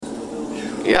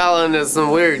Y'all into some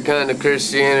weird kind of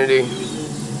Christianity.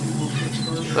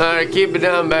 Alright, keep it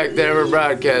down back there, we're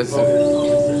broadcasting.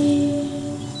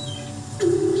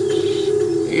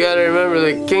 You gotta remember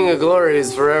the King of Glory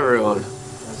is for everyone.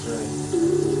 That's right.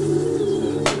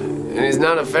 And he's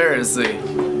not a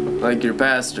Pharisee, like your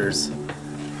pastors.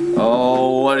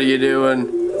 Oh, what are you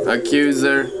doing?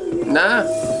 Accuser. Nah.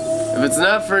 If it's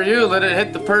not for you, let it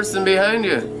hit the person behind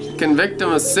you. Convict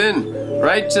them of sin,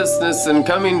 righteousness, and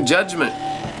coming judgment.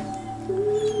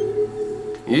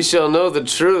 You shall know the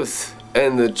truth,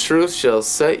 and the truth shall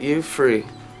set you free.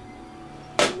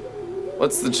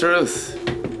 What's the truth?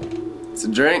 It's a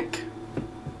drink.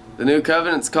 The new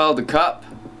covenant's called a cup.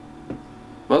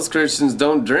 Most Christians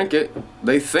don't drink it,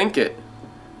 they think it.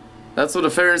 That's what a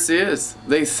Pharisee is.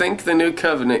 They think the new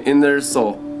covenant in their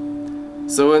soul.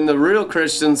 So when the real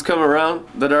Christians come around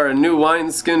that are a new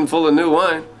wineskin full of new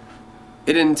wine,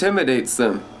 it intimidates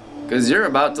them because you're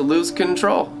about to lose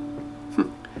control.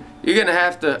 You're going to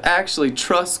have to actually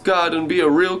trust God and be a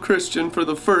real Christian for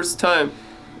the first time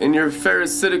in your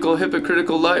pharisaical,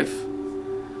 hypocritical life.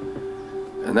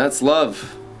 And that's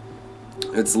love.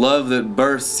 It's love that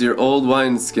bursts your old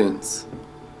wineskins.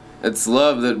 It's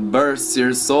love that bursts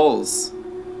your souls.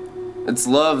 It's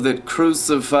love that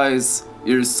crucifies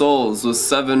your souls with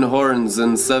 7 horns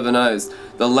and 7 eyes.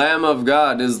 The Lamb of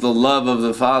God is the love of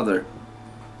the Father.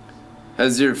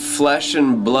 Has your flesh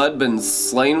and blood been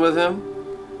slain with Him?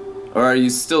 Or are you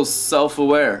still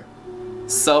self-aware,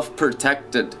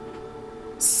 self-protected,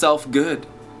 self-good?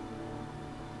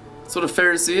 That's what a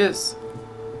Pharisee is.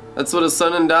 That's what a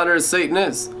son and daughter of Satan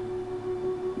is.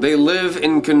 They live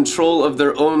in control of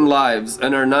their own lives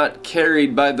and are not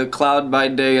carried by the cloud by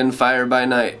day and fire by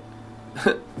night.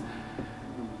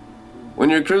 When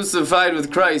you're crucified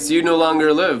with Christ, you no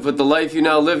longer live, but the life you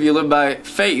now live, you live by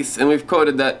faith. And we've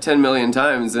quoted that 10 million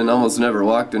times and almost never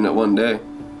walked in it one day.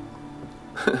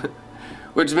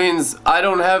 Which means I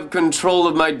don't have control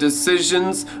of my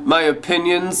decisions, my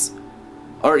opinions,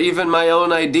 or even my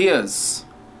own ideas.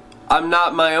 I'm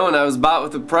not my own. I was bought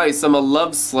with a price. I'm a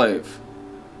love slave.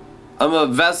 I'm a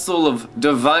vessel of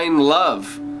divine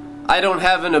love. I don't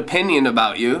have an opinion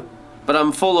about you, but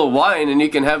I'm full of wine and you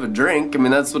can have a drink. I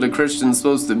mean, that's what a Christian's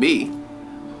supposed to be.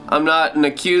 I'm not an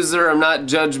accuser. I'm not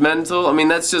judgmental. I mean,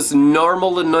 that's just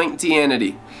normal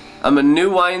anointianity. I'm a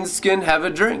new wineskin. Have a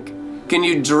drink. Can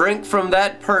you drink from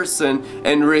that person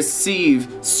and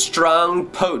receive strong,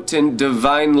 potent,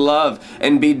 divine love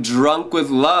and be drunk with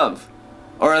love?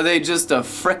 Or are they just a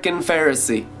frickin'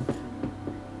 Pharisee?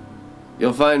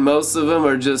 You'll find most of them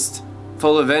are just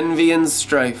full of envy and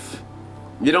strife.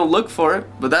 You don't look for it,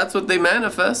 but that's what they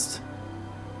manifest.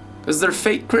 Because they're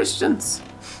fake Christians.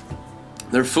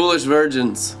 They're foolish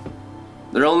virgins.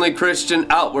 They're only Christian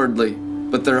outwardly,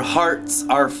 but their hearts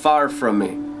are far from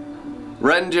me.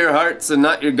 Rend your hearts and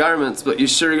not your garments, but you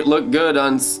sure look good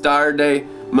on Star Day,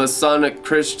 Masonic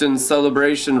Christian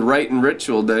Celebration Rite and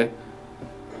Ritual Day.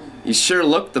 You sure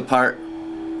look the part,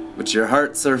 but your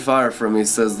hearts are far from me,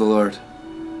 says the Lord.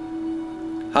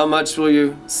 How much will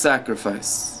you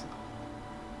sacrifice?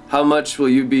 How much will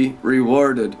you be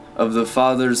rewarded of the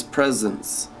Father's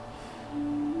presence?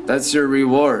 That's your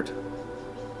reward.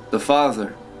 The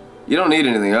Father. You don't need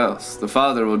anything else. The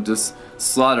Father will just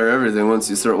slaughter everything once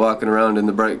you start walking around in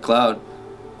the bright cloud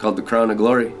called the crown of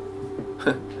glory.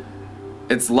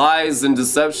 It's lies and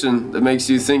deception that makes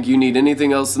you think you need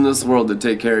anything else in this world to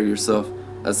take care of yourself.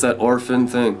 That's that orphan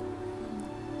thing.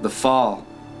 The fall.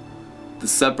 The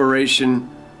separation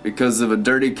because of a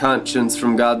dirty conscience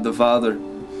from God the Father.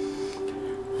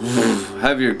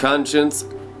 Have your conscience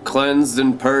cleansed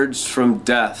and purged from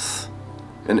death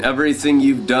and everything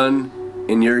you've done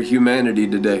in your humanity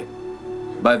today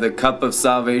by the cup of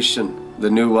salvation,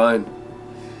 the new wine.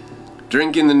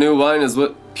 Drinking the new wine is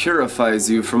what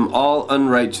purifies you from all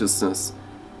unrighteousness.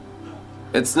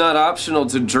 It's not optional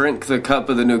to drink the cup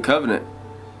of the new covenant.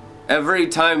 Every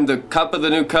time the cup of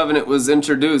the new covenant was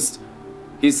introduced,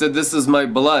 He said, "This is my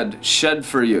blood shed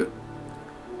for you."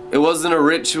 It wasn't a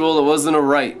ritual, it wasn't a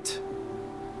rite.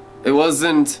 It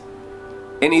wasn't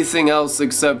anything else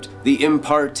except the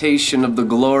impartation of the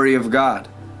glory of God.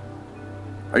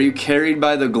 Are you carried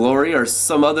by the glory or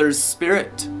some other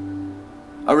spirit?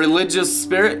 A religious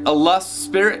spirit, a lust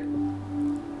spirit,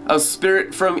 a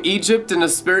spirit from Egypt and a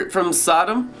spirit from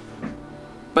Sodom,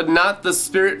 but not the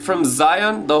spirit from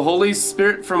Zion, the Holy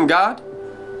Spirit from God?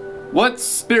 What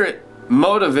spirit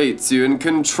motivates you and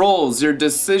controls your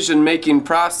decision-making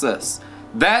process?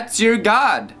 That's your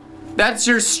God. That's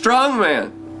your strong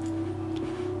man.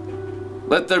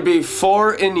 Let there be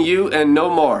 4 in you and no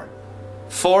more.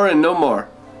 4 and no more.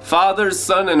 Father,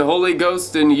 Son, and Holy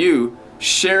Ghost in you,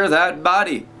 share that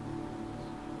body.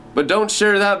 But don't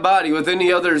share that body with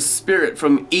any other spirit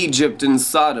from Egypt and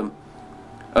Sodom,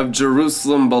 of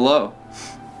Jerusalem below.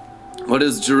 What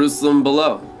is Jerusalem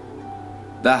below?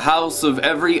 The house of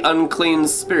every unclean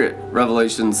spirit,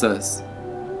 Revelation says.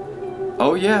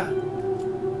 Oh yeah.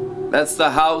 That's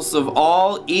the house of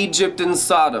all Egypt and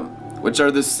Sodom, which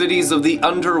are the cities of the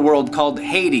underworld called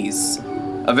Hades,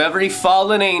 of every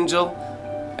fallen angel,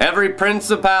 every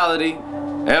principality,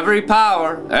 every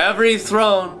power, every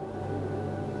throne,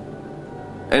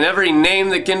 and every name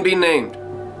that can be named.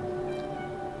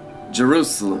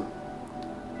 Jerusalem.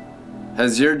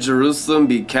 Has your Jerusalem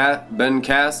been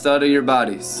cast out of your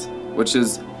bodies, which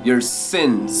is your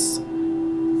sins?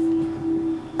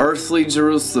 Earthly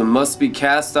Jerusalem must be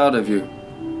cast out of you,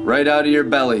 right out of your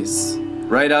bellies,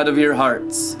 right out of your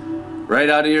hearts, right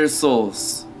out of your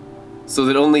souls, so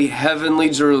that only heavenly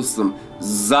Jerusalem,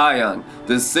 Zion,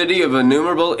 the city of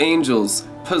innumerable angels,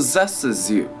 possesses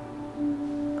you.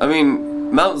 I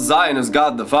mean, Mount Zion is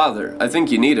God the Father. I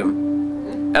think you need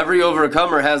him. Every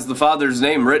overcomer has the Father's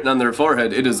name written on their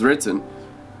forehead. It is written.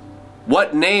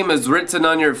 What name is written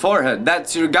on your forehead?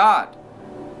 That's your God.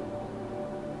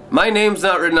 My name's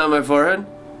not written on my forehead.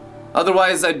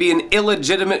 Otherwise, I'd be an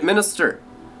illegitimate minister.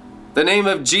 The name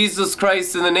of Jesus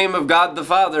Christ and the name of God the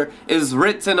Father is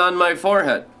written on my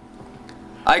forehead.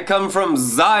 I come from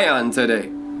Zion today,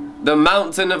 the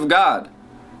mountain of God,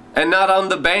 and not on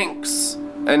the banks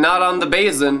and not on the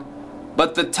basin,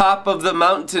 but the top of the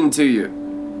mountain to you,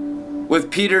 with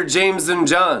Peter, James, and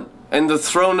John, and the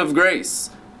throne of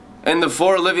grace, and the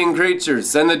 4 living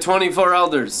creatures, and the 24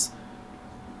 elders,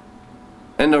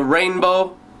 and a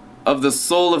rainbow of the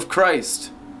soul of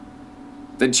Christ,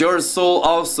 that your soul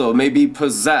also may be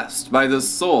possessed by the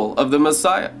soul of the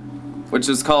Messiah, which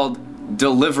is called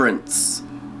deliverance,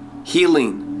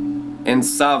 healing, and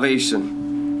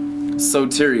salvation.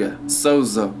 Soteria,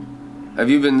 sozo. Have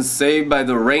you been saved by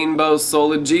the rainbow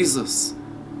soul of Jesus?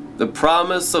 The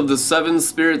promise of the 7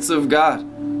 spirits of God,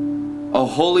 a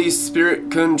Holy Spirit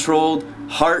controlled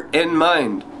heart and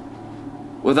mind,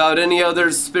 without any other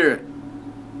spirit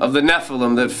of the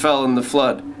Nephilim that fell in the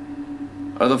flood,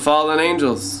 or the fallen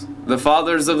angels, the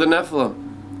fathers of the Nephilim,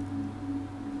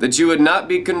 that you would not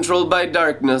be controlled by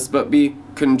darkness, but be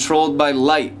controlled by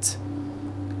light.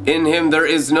 In him there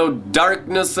is no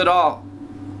darkness at all.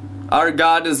 Our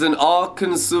God is an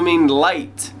all-consuming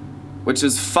light, which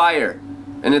is fire,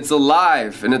 and it's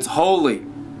alive, and it's holy,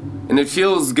 and it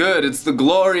feels good. It's the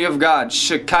glory of God.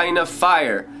 Shekinah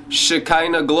fire,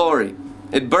 Shekinah glory.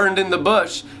 It burned in the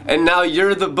bush, and now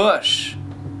you're the bush.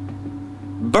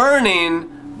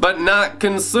 Burning, but not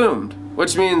consumed,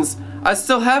 which means I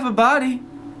still have a body.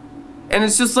 And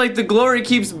it's just like the glory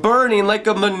keeps burning like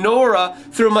a menorah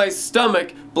through my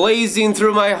stomach, blazing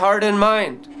through my heart and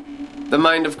mind. The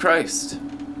mind of Christ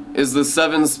is the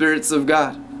 7 spirits of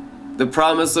God. The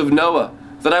promise of Noah,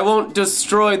 that I won't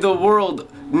destroy the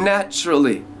world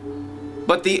naturally,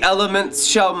 but the elements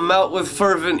shall melt with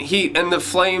fervent heat, and the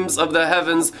flames of the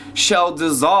heavens shall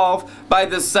dissolve by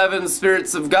the 7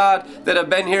 spirits of God that have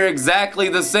been here exactly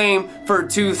the same for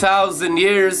 2,000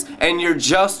 years, and you're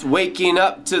just waking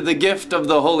up to the gift of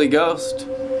the Holy Ghost.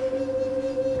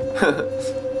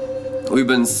 We've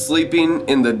been sleeping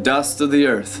in the dust of the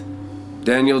earth.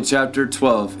 Daniel chapter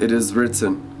 12, it is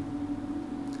written.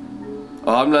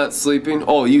 Oh, I'm not sleeping.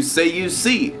 Oh, you say you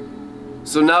see.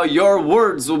 So now your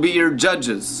words will be your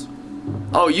judges.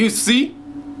 Oh, you see?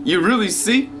 You really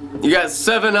see? You got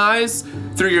 7 eyes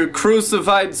through your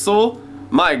crucified soul?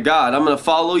 My God, I'm going to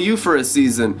follow you for a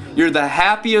season. You're the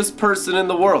happiest person in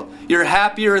the world. You're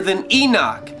happier than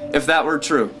Enoch, if that were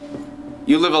true.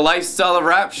 You live a lifestyle of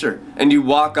rapture, and you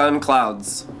walk on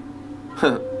clouds.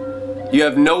 You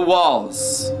have no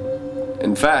walls.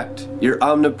 In fact, you're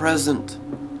omnipresent.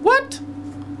 What?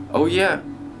 Oh yeah,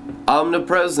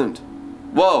 omnipresent.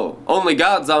 Whoa, only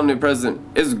God's omnipresent.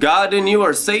 Is God in you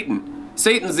or Satan?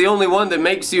 Satan's the only one that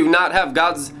makes you not have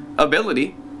God's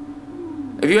ability.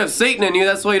 If you have Satan in you,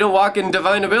 that's why you don't walk in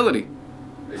divine ability.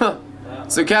 Huh.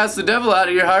 So cast the devil out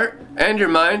of your heart and your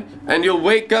mind, and you'll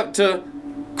wake up to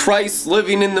Christ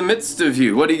living in the midst of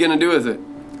you. What are you going to do with it?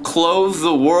 Clothe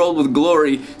the world with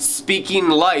glory, speaking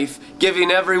life, giving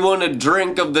everyone a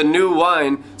drink of the new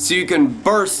wine so you can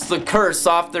burst the curse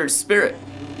off their spirit.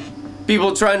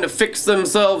 People trying to fix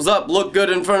themselves up, look good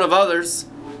in front of others.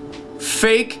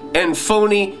 Fake and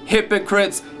phony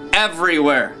hypocrites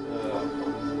everywhere.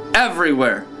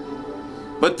 Everywhere.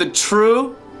 But the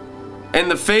true and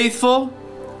the faithful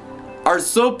are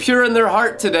so pure in their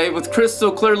heart today with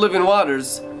crystal clear living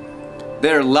waters.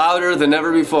 They're louder than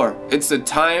ever before. It's a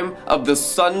time of the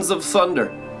sons of thunder.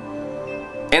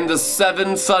 And the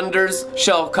 7 thunders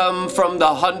shall come from the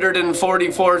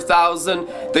 144,000,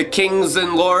 the kings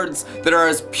and lords that are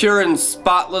as pure and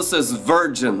spotless as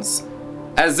virgins,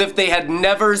 as if they had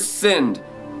never sinned.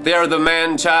 They are the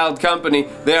man-child company.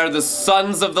 They are the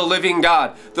sons of the living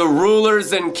God, the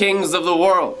rulers and kings of the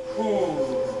world.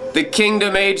 The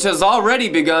kingdom age has already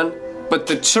begun, but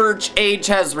the church age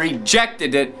has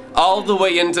rejected it all the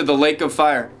way into the lake of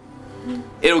fire.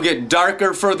 It'll get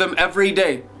darker for them every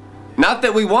day. Not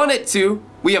that we want it to.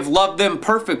 We have loved them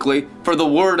perfectly, for the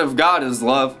word of God is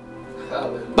love.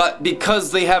 But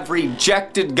because they have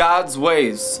rejected God's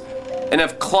ways and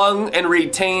have clung and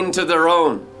retained to their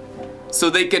own, so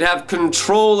they could have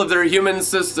control of their human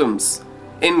systems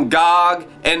in Gog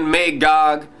and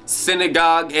Magog,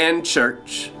 synagogue and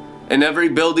church, and every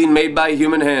building made by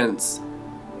human hands,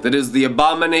 that is the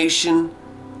abomination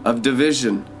of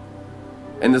division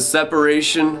and the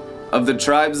separation of the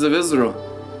tribes of Israel.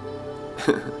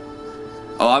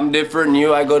 Oh, I'm different than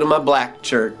you, I go to my black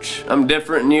church. I'm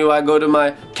different than you, I go to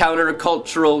my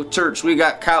countercultural church. We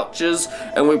got couches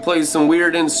and we play some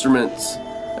weird instruments.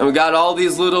 And we got all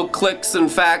these little cliques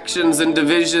and factions and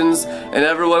divisions, and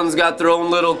everyone's got their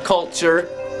own little culture.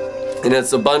 And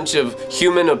it's a bunch of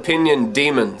human opinion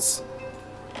demons.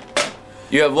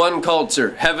 You have one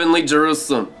culture, heavenly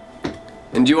Jerusalem.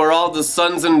 And you are all the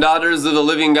sons and daughters of the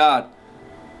living God.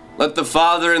 Let the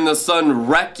Father and the Son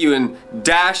wreck you and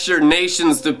dash your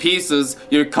nations to pieces,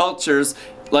 your cultures,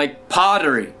 like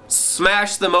pottery.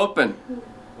 Smash them open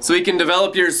so He can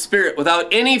develop your spirit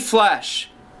without any flesh,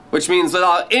 which means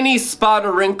without any spot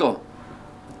or wrinkle,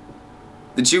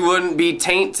 that you wouldn't be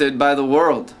tainted by the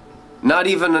world, not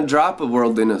even a drop of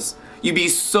worldliness. You be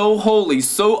so holy,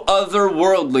 so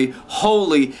otherworldly,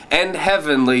 holy and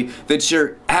heavenly, that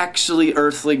you're actually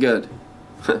earthly good.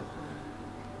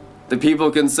 The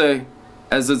people can say,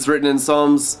 as it's written in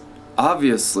Psalms,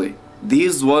 obviously,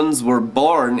 these ones were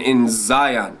born in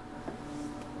Zion.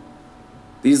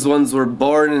 These ones were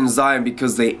born in Zion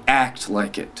because they act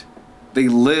like it. They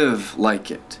live like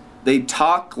it. They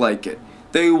talk like it.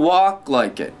 They walk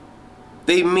like it.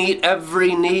 They meet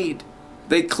every need.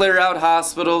 They clear out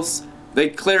hospitals. They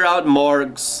clear out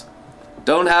morgues.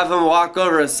 Don't have them walk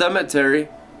over a cemetery.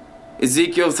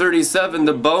 Ezekiel 37,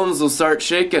 the bones will start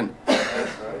shaking.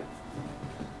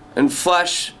 And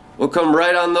flesh will come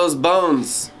right on those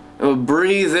bones and will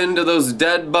breathe into those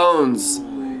dead bones.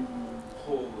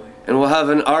 And we'll have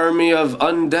an army of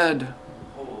undead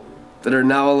that are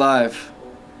now alive.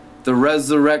 The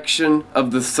resurrection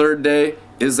of the 3rd day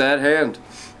is at hand.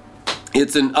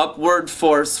 It's an upward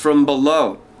force from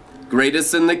below.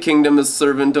 Greatest in the kingdom is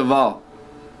servant of all.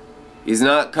 He's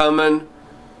not coming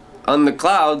on the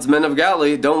clouds, men of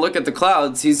Galilee. Don't look at the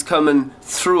clouds. He's coming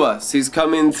through us. He's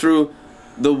coming through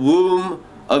the womb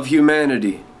of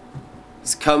humanity.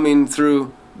 He's coming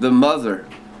through the mother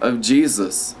of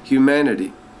Jesus,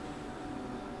 humanity.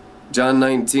 John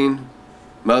 19,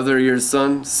 mother your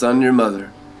son, son your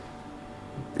mother.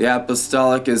 The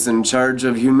apostolic is in charge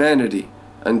of humanity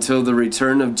until the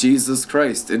return of Jesus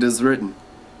Christ, it is written.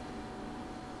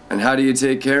 And how do you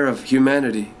take care of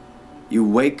humanity? You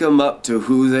wake them up to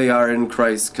who they are in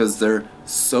Christ, because they're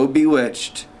so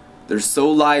bewitched, they're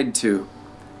so lied to.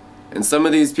 And some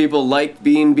of these people like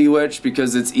being bewitched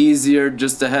because it's easier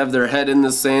just to have their head in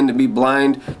the sand and be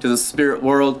blind to the spirit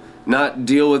world, not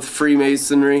deal with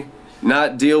Freemasonry,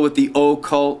 not deal with the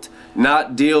occult,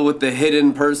 not deal with the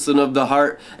hidden person of the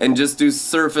heart, and just do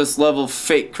surface level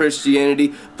fake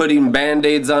Christianity, putting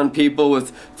band-aids on people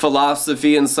with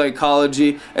philosophy and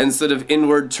psychology instead of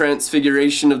inward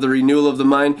transfiguration of the renewal of the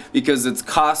mind, because it's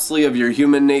costly of your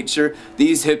human nature.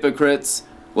 These hypocrites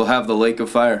will have the lake of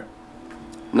fire.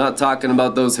 I'm not talking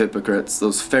about those hypocrites,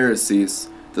 those Pharisees,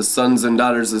 the sons and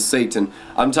daughters of Satan.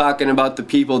 I'm talking about the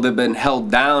people that have been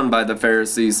held down by the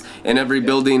Pharisees in every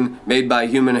building made by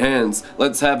human hands.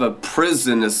 Let's have a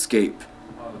prison escape,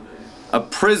 a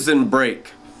prison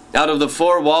break out of the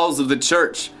 4 walls of the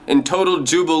church in total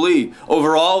jubilee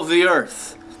over all the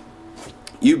earth.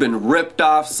 You've been ripped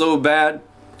off so bad.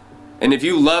 And if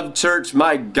you love church,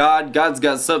 my God, God's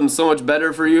got something so much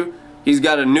better for you. He's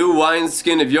got a new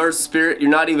wineskin of your spirit.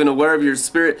 You're not even aware of your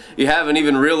spirit. You haven't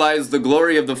even realized the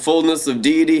glory of the fullness of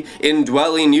deity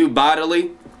indwelling you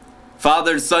bodily.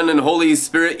 Father, Son, and Holy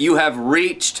Spirit, you have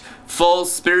reached full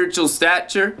spiritual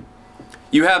stature.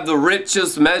 You have the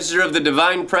richest measure of the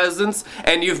divine presence,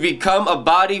 and you've become a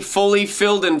body fully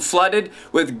filled and flooded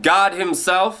with God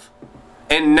Himself.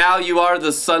 And now you are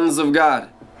the sons of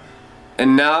God.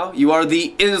 And now you are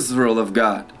the Israel of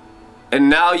God. And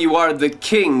now you are the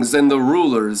kings and the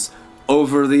rulers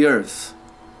over the earth.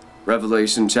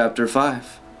 Revelation chapter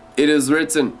 5. It is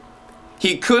written,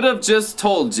 He could have just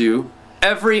told you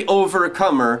every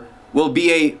overcomer will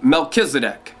be a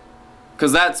Melchizedek.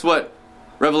 Because that's what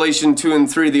Revelation 2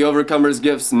 and 3, the overcomer's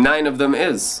gifts, 9 of them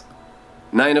is.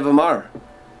 9 of them are.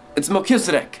 It's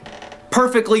Melchizedek.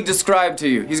 Perfectly described to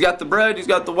you. He's got the bread, he's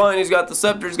got the wine, he's got the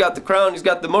scepter, he's got the crown, he's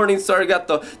got the morning star, he's got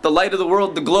the light of the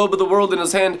world, the globe of the world in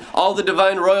his hand, all the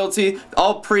divine royalty,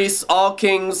 all priests, all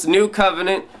kings, new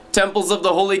covenant, temples of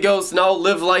the Holy Ghost, now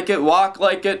live like it, walk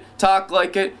like it, talk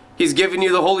like it. He's given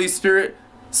you the Holy Spirit,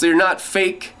 so you're not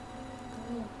fake.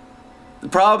 The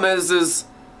problem is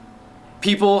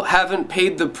people haven't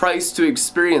paid the price to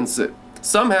experience it.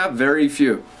 Some have, very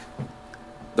few.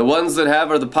 The ones that have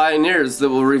are the pioneers that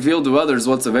will reveal to others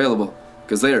what's available,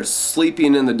 because they are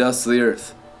sleeping in the dust of the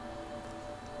earth.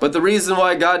 But the reason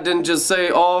why God didn't just say,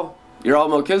 oh, you're all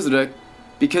Melchizedek,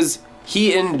 because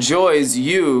he enjoys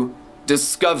you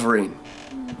discovering.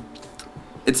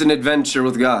 It's an adventure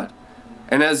with God.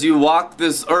 And as you walk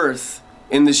this earth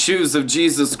in the shoes of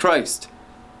Jesus Christ,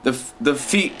 the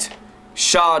feet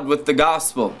shod with the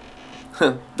gospel,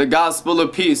 the gospel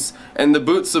of peace, and the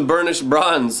boots of burnished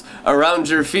bronze around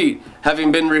your feet,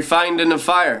 having been refined in a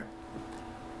fire.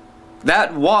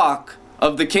 That walk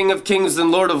of the King of Kings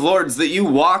and Lord of Lords that you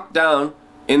walk down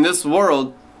in this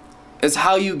world is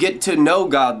how you get to know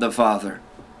God the Father.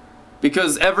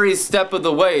 Because every step of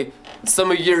the way,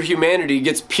 some of your humanity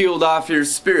gets peeled off your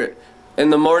spirit,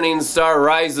 and the morning star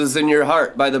rises in your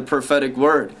heart by the prophetic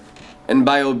word, and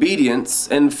by obedience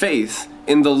and faith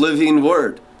in the living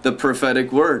word. The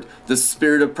prophetic word, the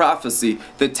spirit of prophecy,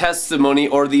 the testimony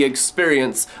or the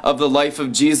experience of the life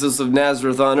of Jesus of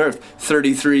Nazareth on earth,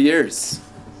 33 years.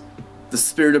 The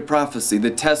spirit of prophecy,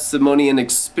 the testimony and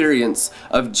experience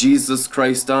of Jesus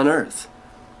Christ on earth.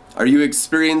 Are you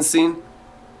experiencing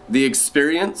the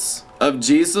experience of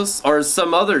Jesus, or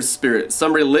some other spirit,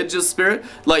 some religious spirit?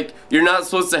 Like, you're not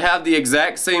supposed to have the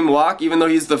exact same walk, even though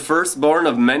he's the firstborn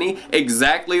of many,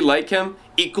 exactly like him,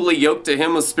 equally yoked to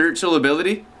him with spiritual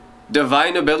ability,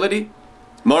 divine ability,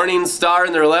 morning star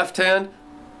in their left hand,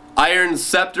 iron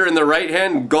scepter in the right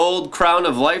hand, gold crown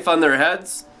of life on their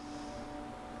heads,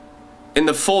 in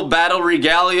the full battle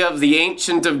regalia of the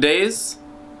Ancient of Days,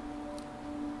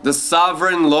 the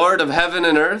sovereign Lord of heaven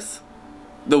and earth,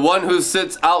 the one who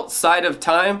sits outside of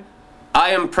time. I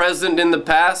am present in the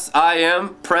past, I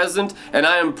am present, and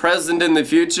I am present in the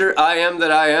future. I am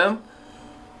that I am.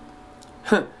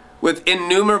 With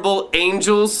innumerable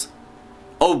angels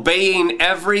obeying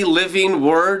every living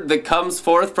word that comes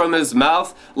forth from his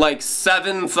mouth like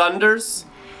 7 thunders,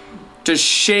 to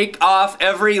shake off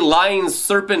every lying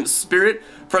serpent spirit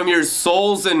from your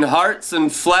souls and hearts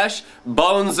and flesh,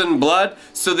 bones and blood,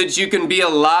 so that you can be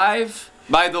alive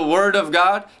by the word of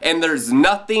God. And there's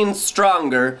nothing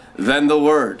stronger than the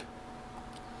word.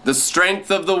 The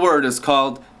strength of the word is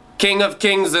called King of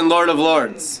Kings and Lord of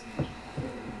Lords.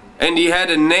 And he had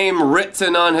a name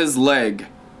written on his leg.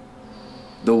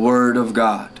 The Word of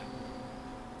God.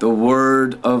 The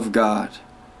Word of God.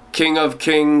 King of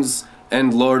Kings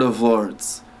and Lord of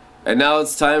Lords. And now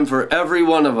it's time for every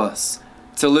one of us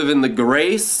to live in the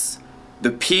grace,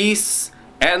 the peace,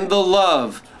 and the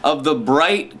love of the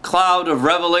bright cloud of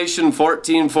Revelation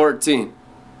 14:14.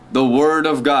 The Word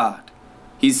of God.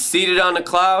 He's seated on a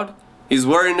cloud, he's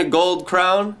wearing a gold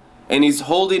crown, and he's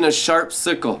holding a sharp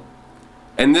sickle.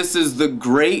 And this is the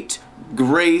great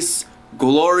grace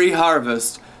glory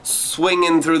harvest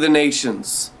swinging through the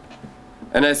nations.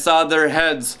 And I saw their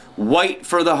heads white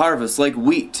for the harvest, like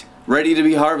wheat, ready to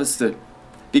be harvested,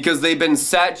 because they've been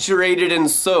saturated and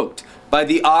soaked by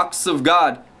the ox of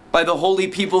God, by the holy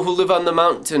people who live on the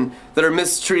mountain that are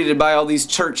mistreated by all these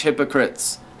church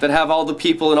hypocrites that have all the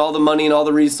people and all the money and all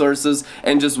the resources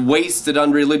and just wasted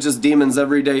on religious demons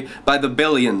every day by the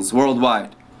billions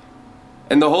worldwide.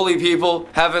 And the holy people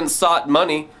haven't sought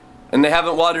money, and they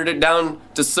haven't watered it down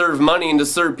to serve money and to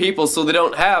serve people, so they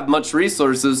don't have much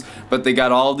resources, but they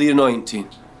got all the anointing.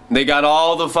 They got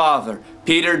all the Father.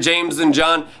 Peter, James, and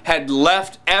John had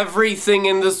left everything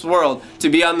in this world to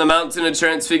be on the mountain of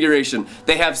transfiguration.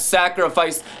 They have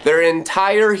sacrificed their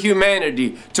entire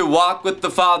humanity to walk with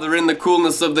the Father in the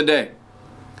coolness of the day.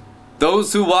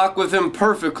 Those who walk with him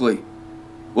perfectly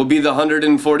will be the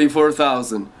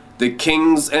 144,000. The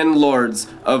kings and lords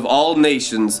of all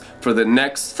nations for the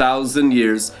next 1,000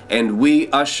 years, and we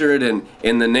usher it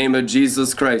in the name of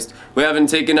Jesus Christ. We haven't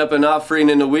taken up an offering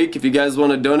in a week. If you guys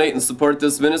want to donate and support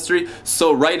this ministry,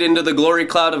 sow right into the glory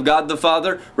cloud of God the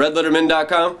Father,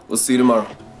 redlettermin.com. We'll see you tomorrow.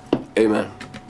 Amen.